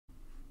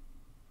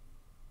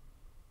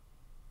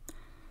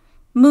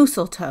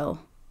Moosletoe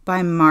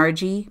by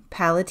Margie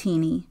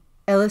Palatini,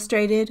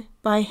 illustrated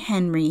by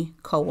Henry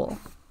Cowell.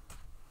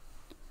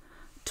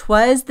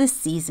 'Twas the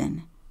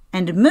season,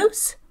 and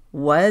Moose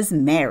was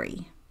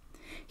merry.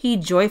 He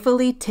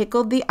joyfully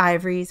tickled the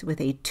ivories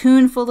with a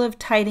tuneful of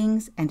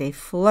tidings and a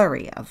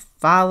flurry of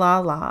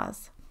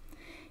fa-la-las.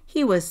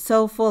 He was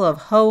so full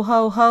of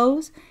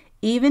ho-ho-hos,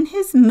 even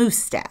his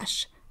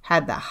moustache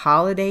had the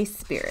holiday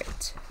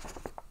spirit.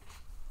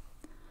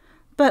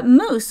 But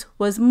Moose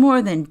was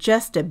more than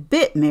just a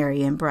bit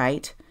merry and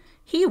bright.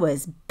 He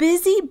was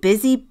busy,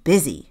 busy,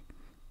 busy.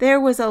 There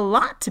was a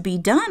lot to be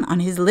done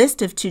on his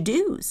list of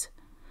to-dos.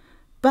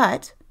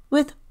 But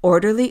with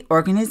orderly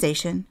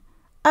organization,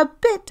 a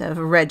bit of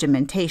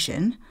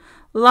regimentation,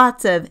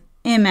 lots of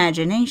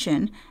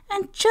imagination,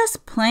 and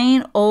just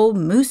plain old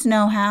Moose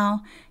know-how,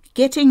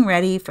 getting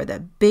ready for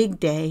the big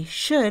day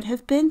should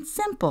have been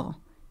simple,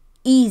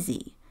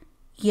 easy,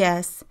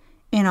 yes,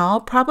 in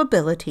all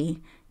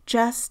probability,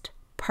 just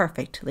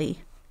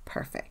perfectly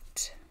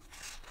perfect.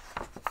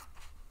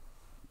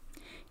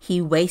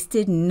 He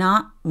wasted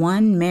not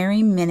one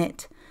merry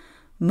minute.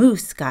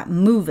 Moose got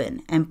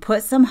movin' and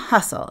put some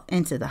hustle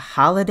into the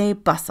holiday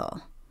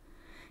bustle.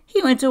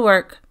 He went to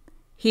work.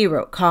 He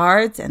wrote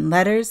cards and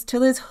letters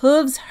till his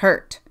hooves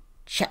hurt.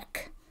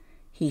 Check.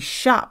 He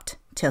shopped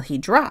till he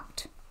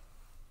dropped.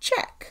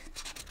 Check.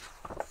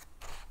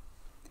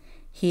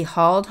 He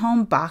hauled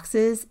home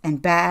boxes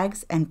and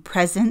bags and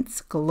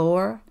presents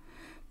galore.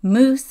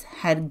 Moose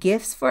had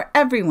gifts for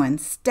everyone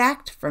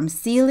stacked from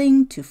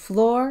ceiling to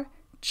floor.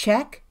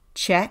 Check,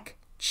 check,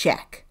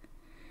 check.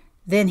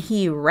 Then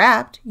he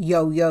wrapped,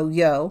 yo, yo,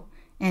 yo,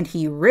 and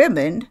he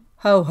ribboned,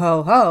 ho,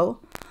 ho, ho,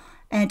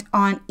 and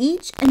on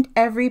each and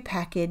every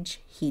package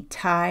he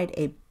tied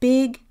a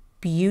big,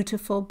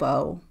 beautiful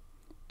bow.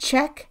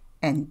 Check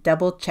and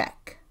double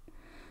check.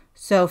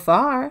 So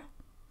far,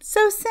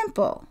 so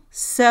simple,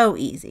 so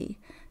easy,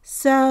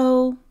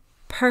 so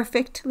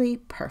perfectly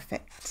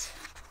perfect.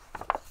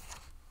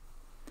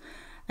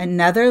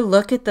 Another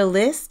look at the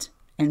list,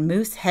 and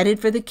Moose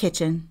headed for the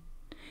kitchen.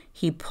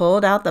 He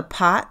pulled out the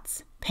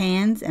pots,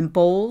 pans, and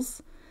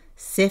bowls,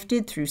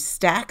 sifted through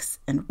stacks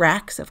and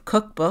racks of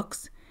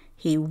cookbooks.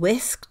 He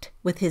whisked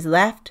with his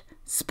left,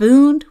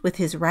 spooned with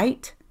his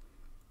right.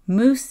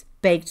 Moose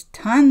baked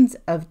tons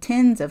of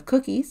tins of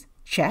cookies,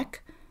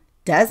 check.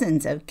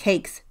 Dozens of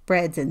cakes,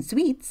 breads, and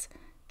sweets,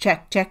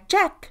 check, check,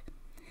 check.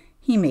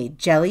 He made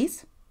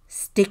jellies,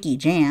 sticky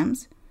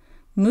jams.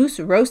 Moose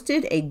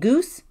roasted a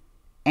goose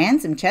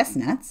and some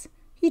chestnuts.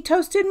 He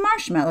toasted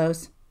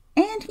marshmallows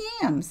and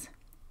yams.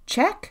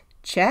 Check,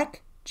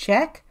 check,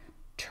 check,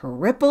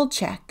 triple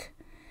check.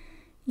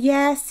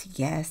 Yes,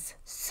 yes,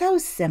 so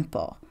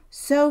simple,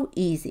 so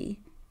easy,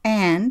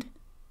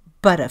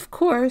 but of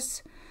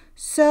course,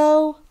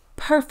 so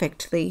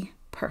perfectly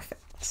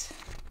perfect.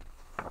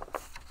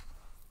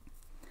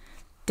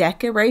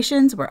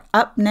 Decorations were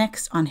up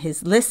next on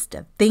his list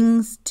of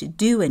things to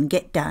do and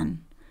get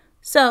done.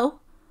 So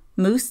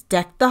Moose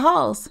decked the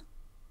halls.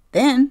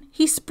 Then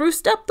he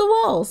spruced up the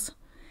walls.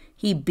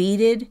 He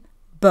beaded,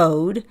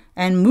 bowed,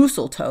 and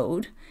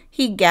moosletoed.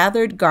 He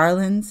gathered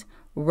garlands,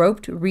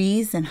 roped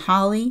wreaths and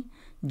holly,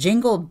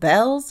 jingled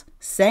bells,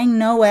 sang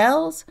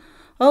noels.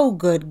 Oh,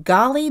 good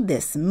golly,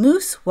 this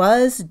Moose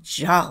was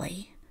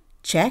jolly.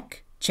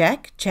 Check,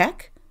 check,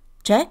 check,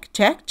 check,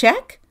 check,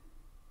 check,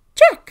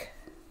 check.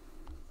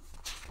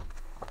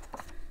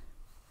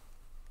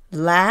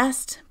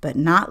 Last but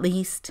not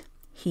least,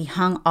 he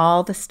hung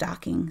all the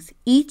stockings,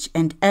 each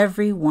and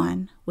every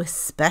one, with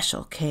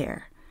special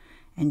care.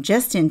 And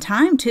just in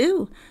time,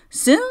 too.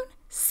 Soon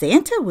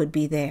Santa would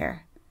be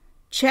there.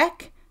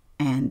 Check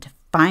and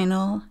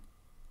final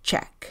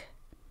check.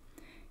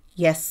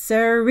 Yes,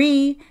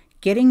 sirree,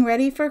 getting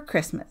ready for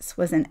Christmas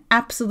was an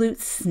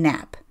absolute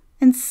snap,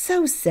 and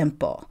so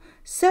simple,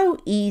 so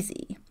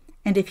easy.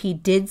 And if he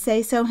did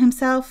say so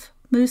himself,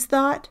 Moose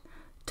thought,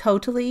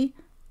 totally,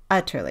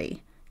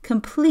 utterly,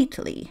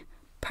 completely,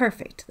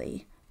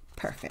 perfectly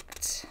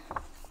perfect.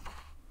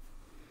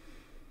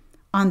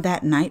 On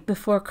that night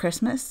before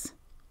Christmas,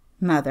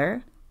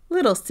 Mother,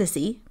 little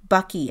Sissy,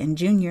 Bucky, and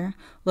Junior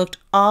looked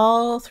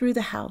all through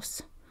the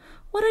house.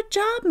 What a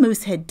job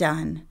Moose had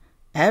done!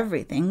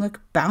 Everything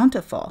looked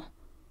bountiful,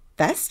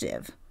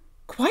 festive,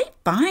 quite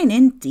fine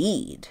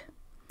indeed.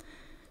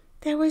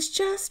 There was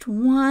just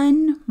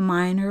one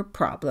minor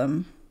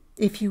problem,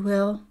 if you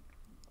will.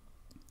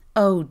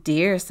 Oh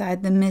dear,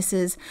 sighed the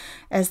missus,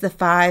 as the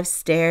five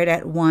stared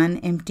at one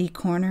empty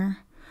corner.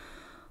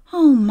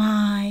 Oh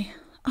my,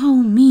 oh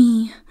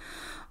me,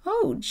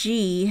 oh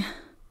gee.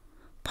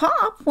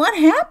 Pop, what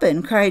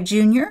happened? Cried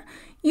Junior.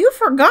 You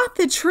forgot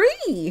the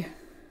tree.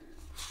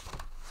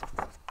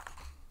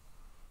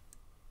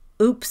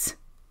 Oops.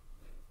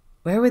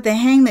 Where would they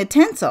hang the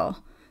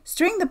tinsel?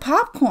 String the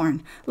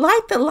popcorn?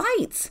 Light the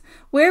lights?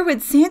 Where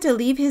would Santa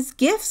leave his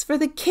gifts for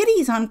the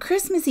kiddies on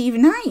Christmas Eve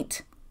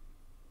night?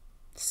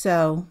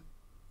 So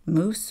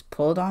Moose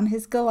pulled on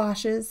his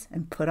galoshes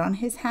and put on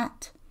his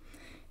hat.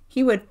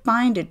 He would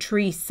find a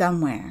tree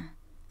somewhere,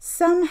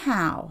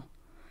 somehow,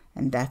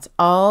 and that's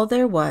all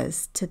there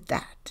was to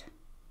that.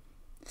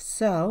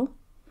 So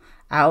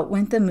out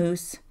went the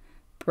moose,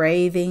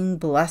 braving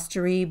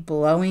blustery,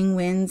 blowing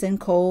winds and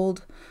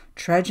cold,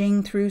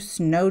 trudging through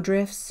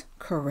snowdrifts,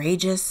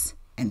 courageous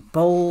and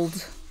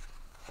bold.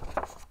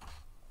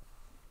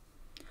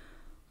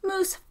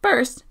 Moose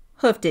first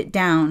hoofed it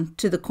down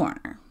to the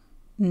corner.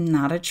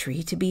 Not a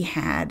tree to be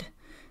had.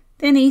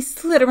 Then he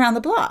slid around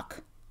the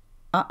block.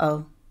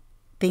 Uh-oh,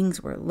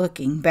 things were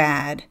looking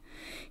bad.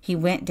 He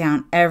went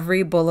down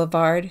every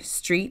boulevard,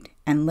 street,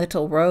 and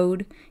little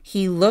road.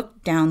 He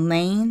looked down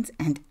lanes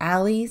and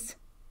alleys.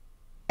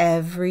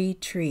 Every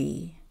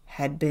tree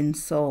had been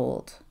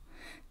sold.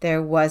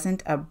 There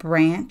wasn't a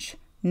branch,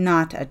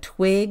 not a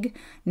twig,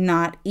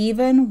 not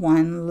even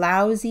one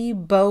lousy,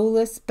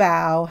 bowless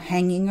bough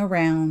hanging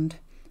around.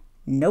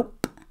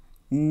 Nope,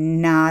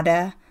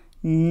 nada,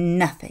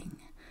 nothing.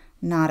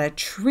 Not a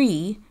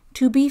tree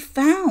to be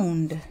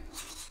found.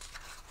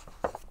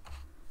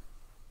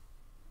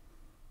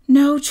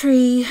 No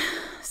tree,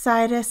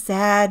 sighed a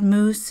sad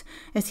moose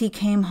as he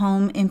came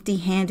home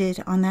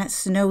empty-handed on that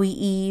snowy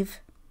eve.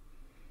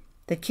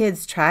 The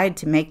kids tried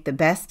to make the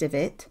best of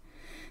it.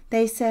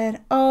 They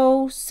said,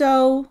 "Oh,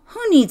 so, who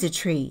needs a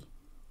tree?"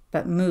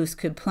 But Moose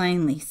could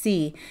plainly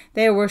see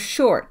they were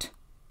short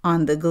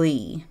on the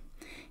glee.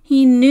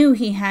 He knew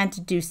he had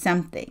to do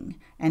something,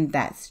 and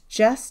that's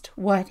just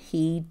what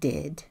he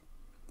did.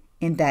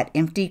 In that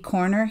empty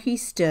corner he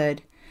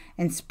stood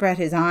and spread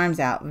his arms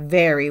out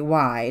very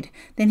wide.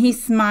 Then he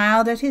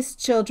smiled at his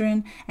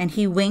children and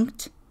he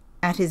winked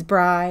at his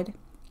bride.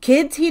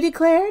 "Kids," he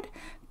declared,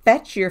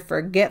 "fetch your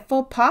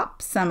forgetful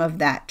pop some of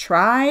that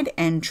tried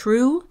and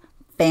true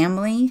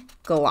family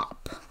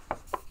glop."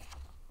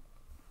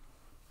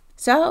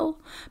 So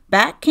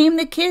back came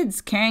the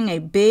kids carrying a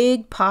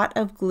big pot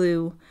of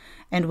glue,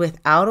 and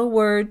without a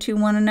word to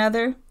one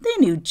another, they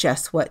knew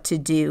just what to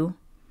do.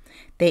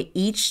 They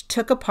each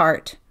took a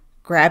part,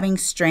 grabbing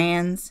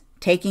strands,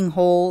 taking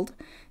hold,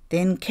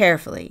 then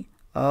carefully,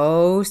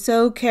 oh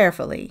so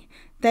carefully,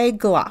 they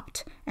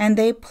glopped and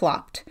they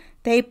plopped,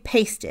 they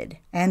pasted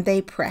and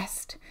they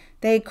pressed,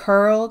 they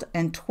curled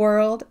and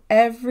twirled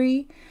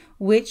every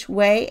which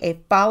way a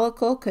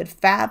follicle could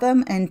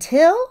fathom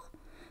until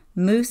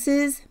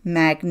Moose's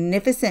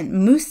magnificent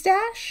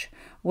moustache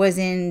was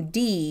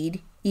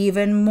indeed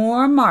even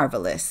more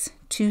marvelous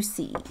to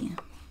see.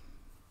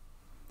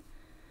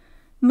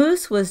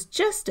 Moose was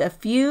just a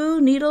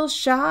few needles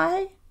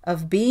shy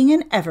of being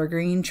an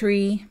evergreen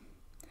tree.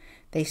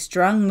 They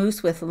strung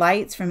Moose with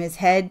lights from his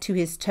head to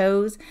his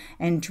toes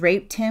and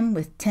draped him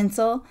with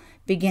tinsel,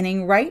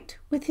 beginning right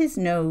with his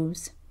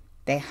nose.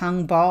 They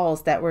hung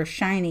balls that were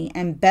shiny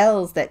and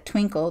bells that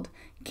twinkled,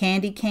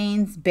 candy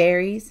canes,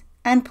 berries,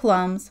 and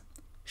plums,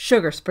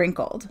 sugar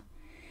sprinkled.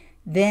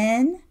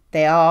 Then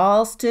they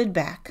all stood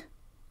back.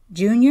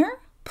 Junior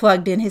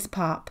plugged in his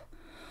pop.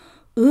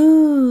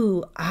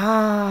 Ooh,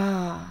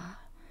 ah.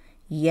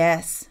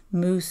 Yes,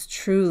 Moose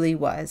truly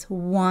was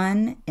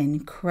one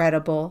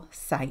incredible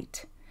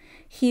sight.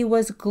 He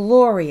was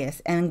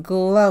glorious and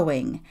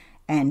glowing,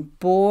 and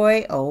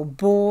boy, oh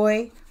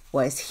boy,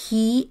 was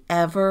he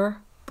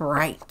ever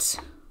bright.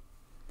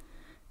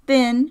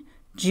 Then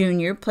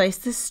Junior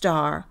placed the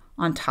star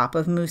on top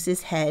of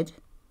Moose's head.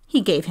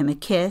 He gave him a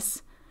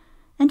kiss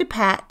and a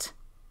pat,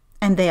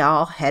 and they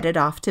all headed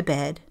off to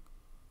bed.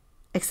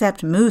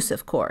 Except Moose,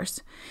 of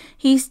course.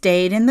 He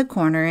stayed in the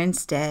corner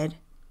instead,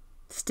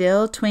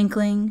 still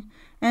twinkling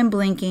and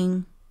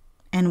blinking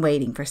and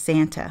waiting for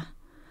Santa.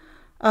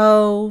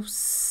 Oh,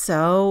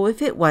 so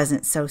if it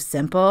wasn't so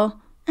simple,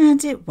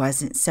 and it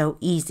wasn't so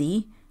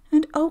easy,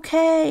 and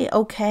okay,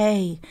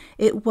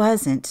 it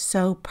wasn't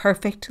so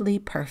perfectly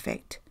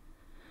perfect.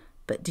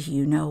 But do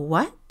you know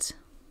what?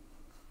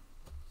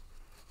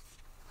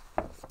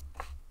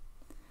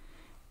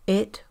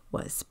 It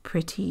was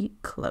pretty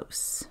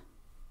close.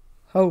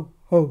 Ho,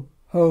 ho,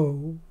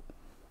 ho.